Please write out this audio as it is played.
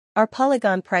Our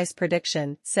Polygon price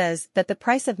prediction says that the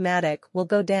price of MATIC will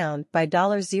go down by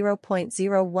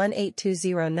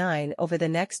 $0.018209 over the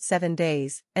next 7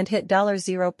 days and hit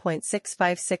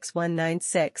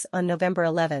 $0.656196 on November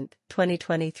 11,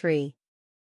 2023.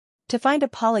 To find a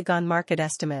Polygon market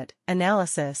estimate,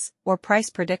 analysis, or price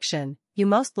prediction, you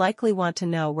most likely want to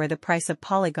know where the price of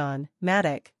Polygon,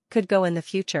 MATIC, could go in the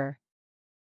future.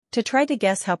 To try to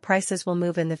guess how prices will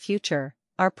move in the future,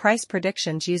 our price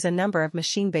predictions use a number of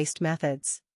machine-based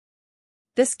methods.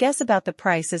 This guess about the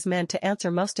price is meant to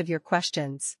answer most of your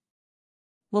questions.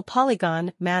 Will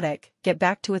Polygon, MATIC, get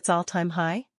back to its all-time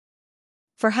high?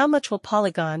 For how much will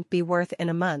Polygon be worth in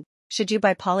a month? Should you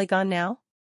buy Polygon now?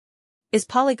 Is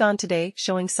Polygon today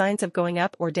showing signs of going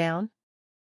up or down?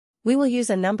 We will use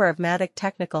a number of MATIC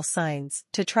technical signs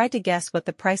to try to guess what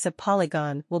the price of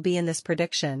Polygon will be in this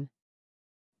prediction.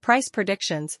 Price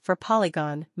predictions for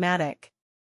Polygon, MATIC.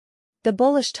 The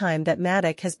bullish time that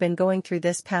MATIC has been going through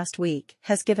this past week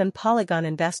has given Polygon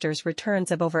investors returns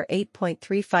of over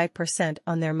 8.35%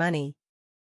 on their money.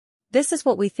 This is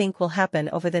what we think will happen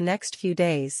over the next few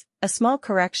days, a small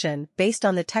correction based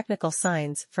on the technical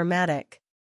signs for MATIC.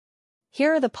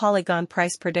 Here are the Polygon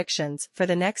price predictions for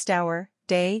the next hour,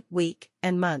 day, week,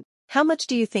 and month. How much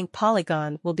do you think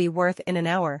Polygon will be worth in an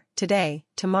hour, today,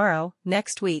 tomorrow,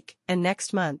 next week, and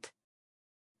next month?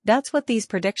 That's what these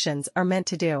predictions are meant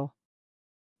to do.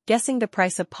 Guessing the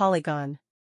price of Polygon.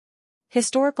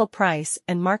 Historical price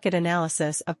and market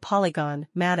analysis of Polygon,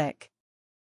 MATIC.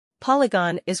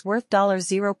 Polygon is worth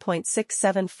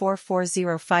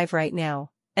 $0.674405 right now,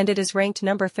 and it is ranked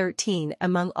number 13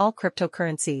 among all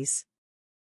cryptocurrencies.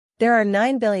 There are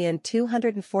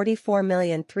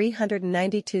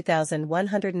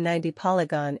 9,244,392,190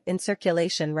 Polygon in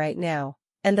circulation right now,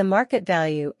 and the market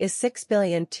value is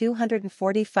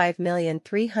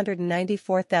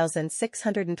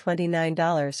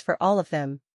 $6,245,394,629 for all of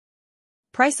them.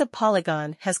 Price of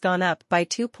Polygon has gone up by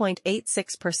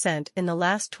 2.86% in the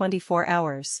last 24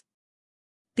 hours.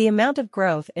 The amount of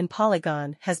growth in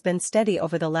Polygon has been steady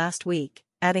over the last week,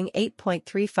 adding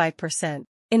 8.35%.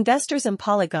 Investors in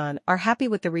Polygon are happy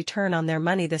with the return on their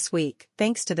money this week,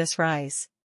 thanks to this rise.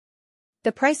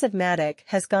 The price of MATIC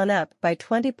has gone up by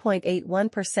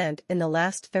 20.81% in the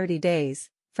last 30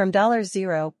 days, from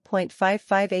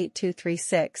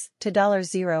 $0.558236 to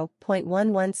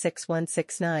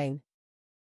 $0.116169.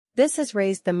 This has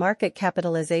raised the market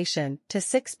capitalization to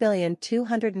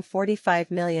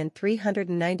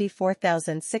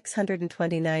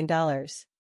 $6,245,394,629.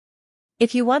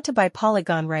 If you want to buy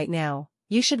Polygon right now,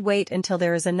 you should wait until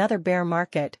there is another bear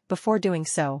market before doing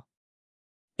so.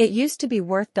 It used to be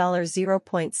worth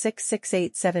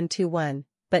 $0.668721,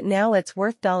 but now it's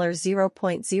worth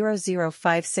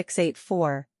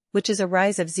 $0.005684, which is a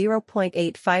rise of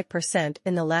 0.85%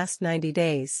 in the last 90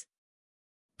 days.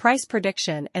 Price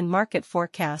prediction and market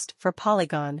forecast for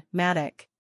Polygon, MATIC.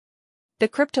 The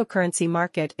cryptocurrency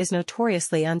market is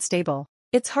notoriously unstable.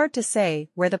 It's hard to say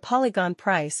where the Polygon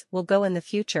price will go in the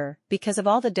future because of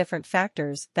all the different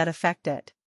factors that affect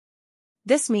it.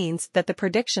 This means that the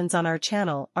predictions on our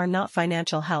channel are not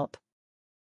financial help.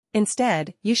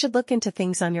 Instead, you should look into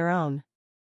things on your own.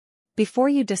 Before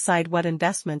you decide what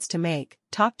investments to make,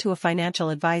 talk to a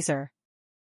financial advisor.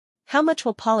 How much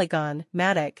will Polygon,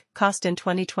 MATIC, cost in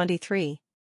 2023?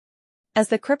 As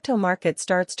the crypto market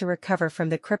starts to recover from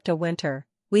the crypto winter,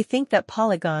 we think that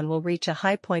Polygon will reach a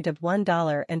high point of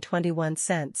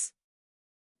 $1.21.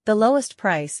 The lowest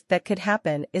price that could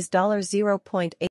happen is $0.8.